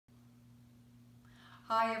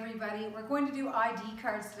Hi everybody, we're going to do ID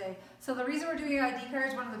cards today. So the reason we're doing ID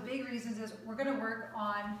cards, one of the big reasons is we're going to work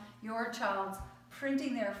on your child's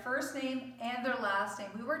printing their first name and their last name.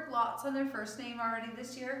 We worked lots on their first name already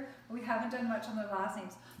this year. We haven't done much on their last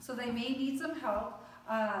names. So they may need some help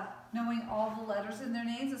knowing all the letters in their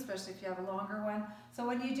names, especially if you have a longer one. So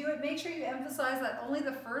when you do it, make sure you emphasize that only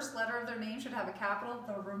the first letter of their name should have a capital.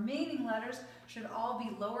 The remaining letters should all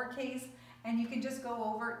be lowercase. And you can just go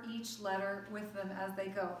over each letter with them as they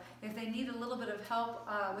go. If they need a little bit of help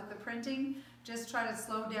with the printing, just try to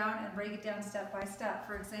slow down and break it down step by step.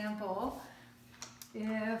 For example,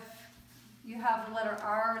 if you have the letter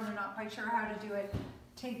R and they're not quite sure how to do it,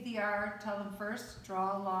 take the R, tell them first,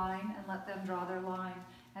 draw a line and let them draw their line.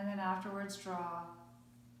 And then afterwards draw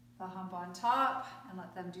the hump on top and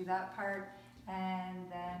let them do that part,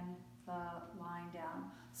 and then the line down.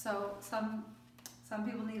 So some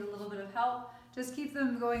people need a little bit of help. Just keep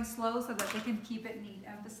them going slow so that they can keep it neat.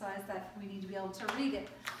 Emphasize that we need to be able to read it.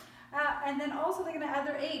 And then also they're going to add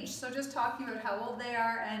their age. So just talking about how old they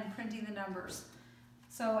are and printing the numbers.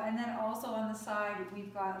 So, and then also on the side,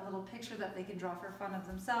 we've got a little picture that they can draw for fun of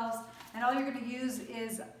themselves. And all you're going to use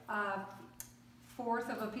is a fourth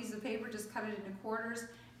of a piece of paper, just cut it into quarters.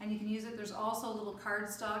 And you can use it. There's also a little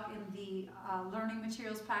cardstock in the learning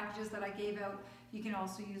materials packages that I gave out. You can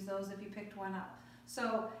also use those if you picked one up.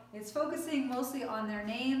 So it's focusing mostly on their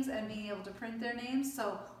names and being able to print their names.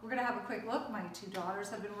 So we're going to have a quick look. My two daughters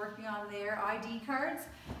have been working on their ID cards.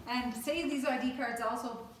 And save these ID cards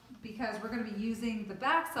also because we're going to be using the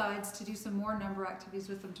back sides to do some more number activities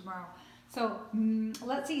with them tomorrow. So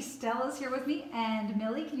let's see, Stella's here with me, and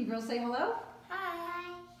Millie, can you girls say hello?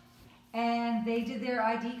 Hi. And they did their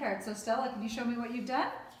ID card. So Stella, can you show me what you've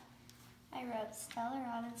done? I wrote Stella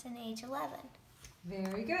Robinson, age 11.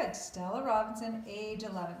 Very good. Stella Robinson, age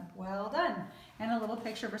 11. Well done. And a little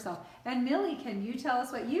picture of herself. And Millie, can you tell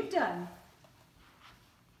us what you've done?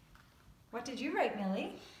 What did you write,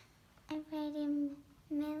 Millie? I'm writing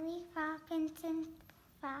Millie Robinson,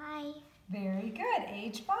 5. Very good.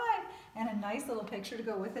 Age 5. And a nice little picture to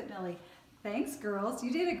go with it, Millie. Thanks, girls.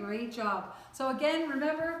 You did a great job. So again,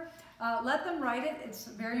 remember, let them write it. It's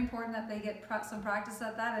very important that they get some practice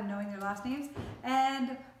at that and knowing their last names.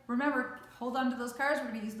 And remember, hold on to those cards. We're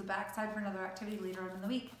going to use the back side for another activity later on in the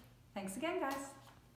week. Thanks again, guys.